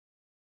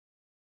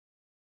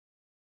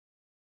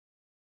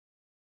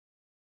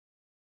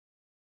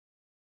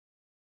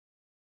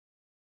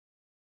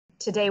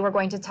Today we're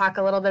going to talk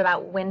a little bit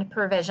about wind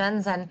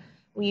provisions, and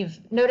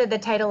we've noted the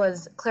title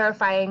is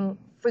clarifying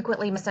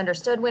frequently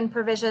misunderstood wind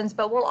provisions,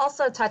 but we'll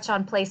also touch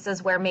on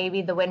places where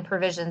maybe the wind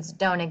provisions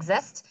don't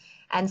exist.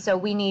 And so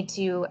we need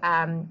to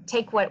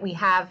take what we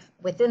have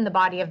within the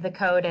body of the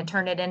code and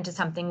turn it into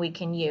something we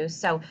can use.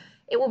 So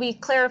it will be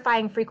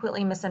clarifying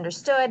frequently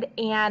misunderstood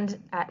and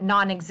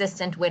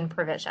non-existent wind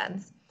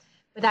provisions.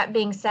 With that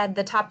being said,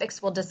 the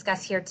topics we'll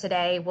discuss here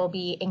today will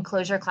be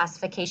enclosure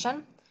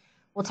classification.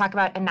 We'll talk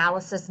about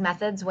analysis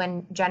methods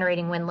when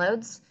generating wind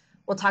loads.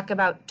 We'll talk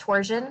about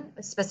torsion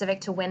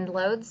specific to wind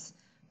loads.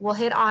 We'll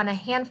hit on a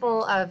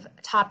handful of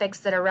topics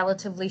that are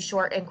relatively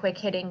short and quick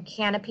hitting: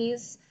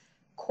 canopies,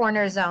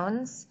 corner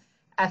zones,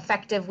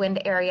 effective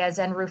wind areas,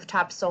 and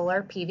rooftop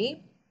solar PV.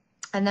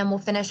 And then we'll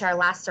finish our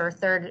last or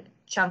third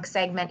chunk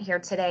segment here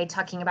today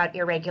talking about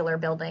irregular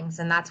buildings.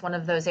 And that's one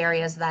of those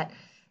areas that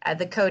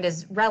the code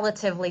is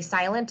relatively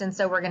silent, and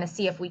so we're going to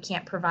see if we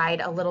can't provide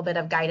a little bit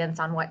of guidance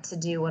on what to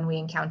do when we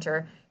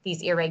encounter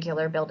these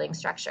irregular building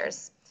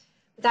structures.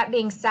 With that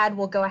being said,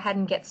 we'll go ahead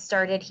and get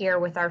started here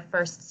with our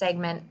first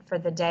segment for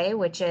the day,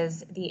 which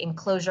is the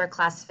enclosure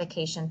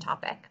classification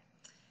topic.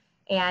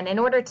 And in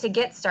order to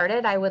get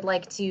started, I would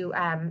like to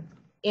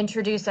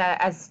introduce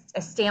a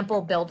sample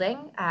building.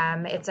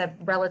 It's a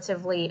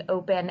relatively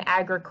open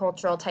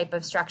agricultural type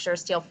of structure,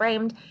 steel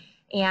framed.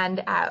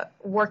 And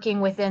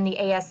working within the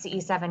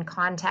ASCE 7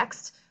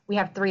 context, we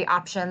have three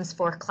options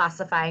for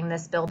classifying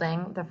this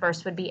building. The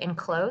first would be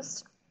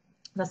enclosed,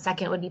 the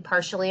second would be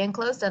partially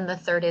enclosed, and the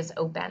third is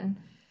open.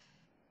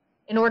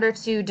 In order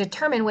to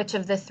determine which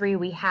of the three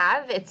we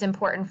have, it's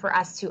important for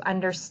us to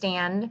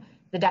understand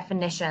the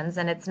definitions,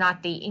 and it's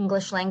not the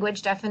English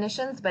language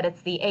definitions, but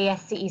it's the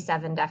ASCE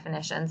 7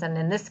 definitions, and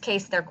in this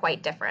case, they're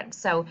quite different.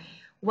 So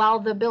while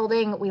the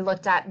building we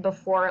looked at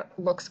before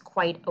looks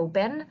quite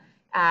open,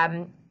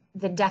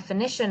 the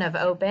definition of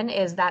open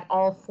is that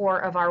all four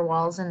of our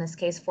walls, in this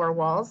case 4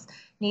 walls,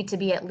 need to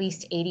be at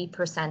least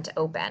 80%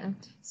 open.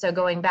 So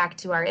going back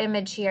to our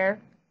image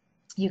here,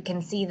 you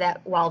can see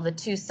that while the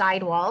 2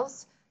 side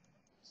walls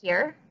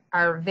here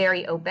are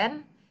very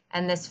open,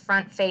 and this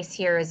front face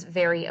here is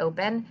very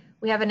open,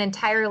 we have an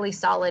entirely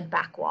solid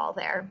back wall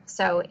there.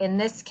 So in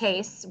this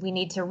case, we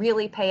need to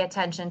really pay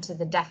attention to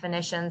the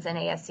definitions in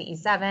ASCE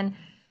 7.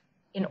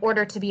 In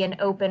order to be an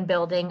open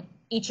building,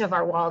 each of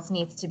our walls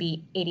needs to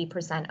be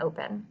 80%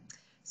 open.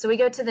 So we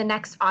go to the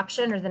next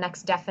option or the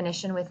next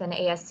definition within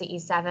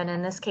ASCE 7.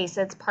 In this case,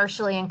 it's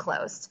partially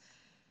enclosed.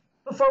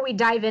 Before we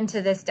dive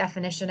into this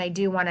definition, I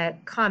do want to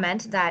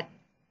comment that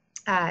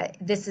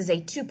this is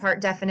a 2-part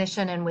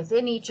definition, and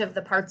within each of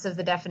the parts of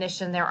the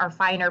definition, there are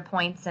finer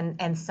points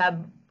and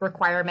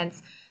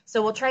sub-requirements.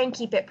 So we'll try and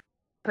keep it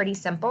pretty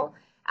simple.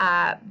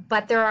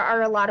 But there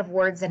are a lot of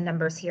words and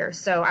numbers here.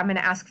 So I'm going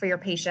to ask for your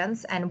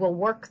patience and we'll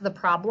work the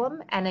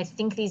problem. And I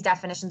think these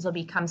definitions will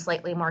become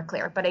slightly more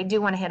clear, but I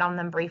do want to hit on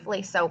them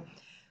briefly. So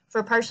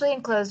for partially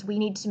enclosed, we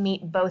need to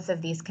meet both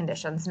of these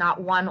conditions, not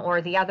one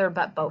or the other,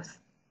 but both.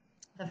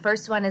 The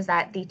first one is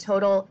that the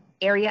total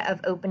area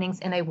of openings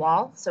in a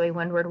wall, so a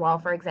windward wall,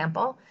 for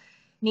example,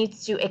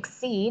 needs to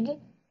exceed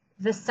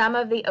the sum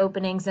of the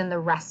openings in the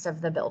rest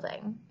of the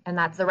building. And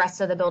that's the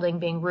rest of the building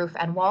being roof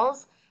and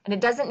walls. And it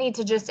doesn't need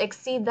to just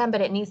exceed them, but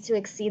it needs to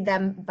exceed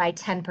them by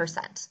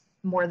 10%,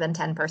 more than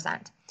 10%.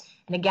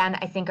 And again,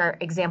 I think our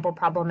example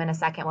problem in a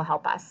second will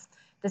help us.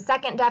 The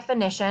second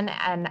definition,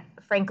 and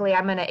frankly,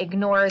 I'm going to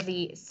ignore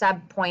the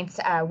sub points.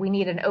 We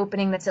need an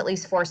opening that's at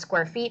least 4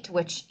 square feet,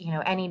 which,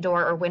 any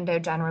door or window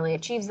generally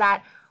achieves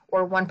that,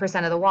 or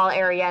 1% of the wall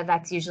area.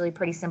 That's usually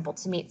pretty simple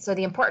to meet. So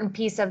the important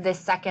piece of this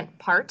second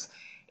part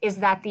is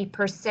that the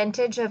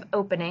percentage of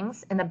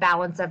openings in the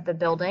balance of the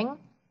building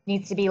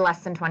needs to be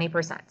less than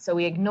 20%. So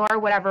we ignore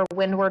whatever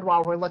windward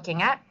wall we're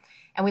looking at,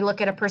 and we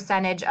look at a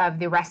percentage of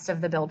the rest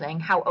of the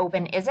building. How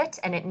open is it?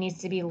 And it needs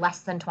to be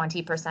less than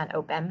 20%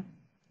 open.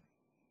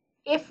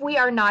 If we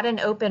are not an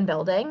open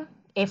building,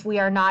 if we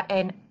are not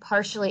a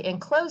partially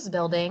enclosed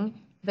building,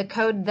 the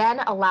code then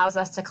allows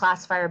us to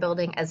classify our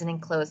building as an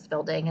enclosed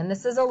building. And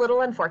this is a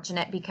little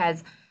unfortunate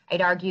because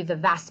I'd argue the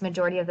vast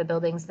majority of the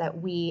buildings that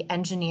we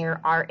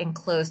engineer are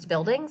enclosed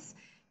buildings.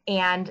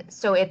 And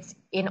so it's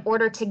in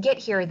order to get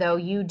here, though,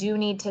 you do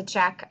need to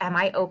check, am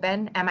I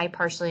open? Am I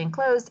partially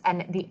enclosed?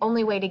 And the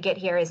only way to get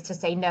here is to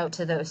say no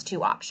to those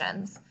 2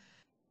 options.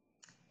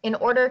 In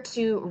order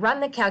to run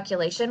the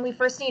calculation, we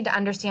first need to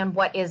understand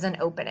what is an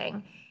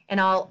opening.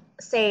 And I'll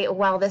say,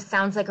 while this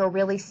sounds like a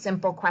really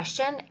simple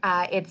question,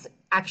 it's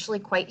actually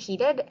quite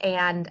heated.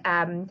 And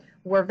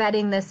we're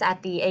vetting this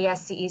at the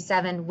ASCE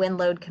 7 Wind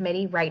Load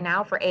Committee right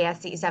now for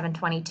ASCE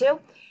 722.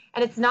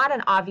 And it's not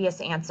an obvious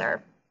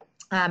answer.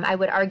 I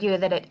would argue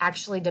that it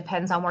actually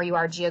depends on where you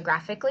are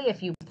geographically.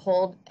 If you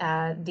polled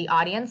the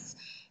audience,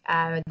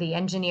 the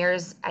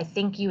engineers, I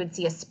think you would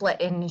see a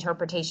split in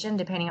interpretation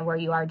depending on where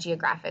you are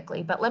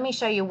geographically. But let me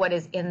show you what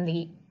is in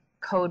the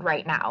code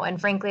right now.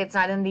 And frankly, it's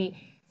not in the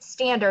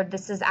standard.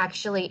 This is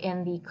actually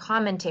in the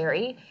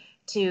commentary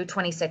to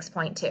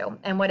 26.2.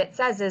 And what it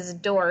says is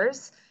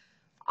doors,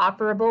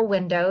 operable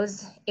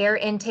windows, air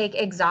intake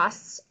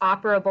exhausts,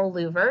 operable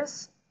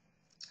louvers,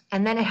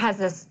 And then it has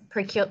this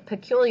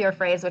peculiar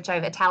phrase, which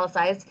I've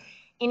italicized,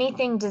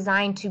 anything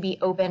designed to be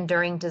open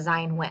during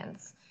design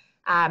winds.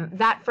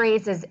 That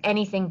phrase is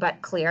anything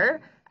but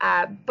clear,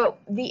 but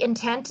the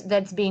intent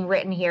that's being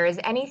written here is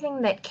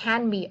anything that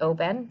can be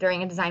open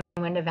during a design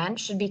wind event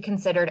should be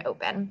considered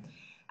open.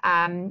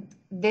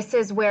 This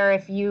is where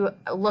if you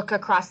look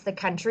across the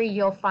country,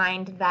 you'll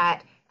find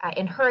that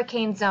in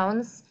hurricane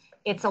zones,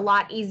 it's a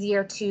lot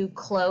easier to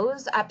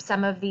close up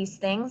some of these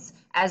things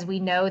as we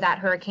know that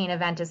hurricane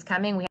event is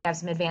coming. We have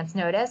some advance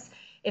notice.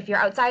 If you're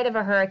outside of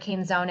a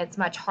hurricane zone, it's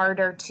much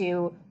harder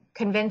to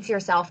convince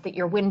yourself that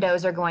your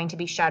windows are going to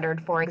be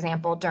shuttered, for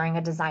example, during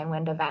a design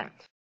wind event.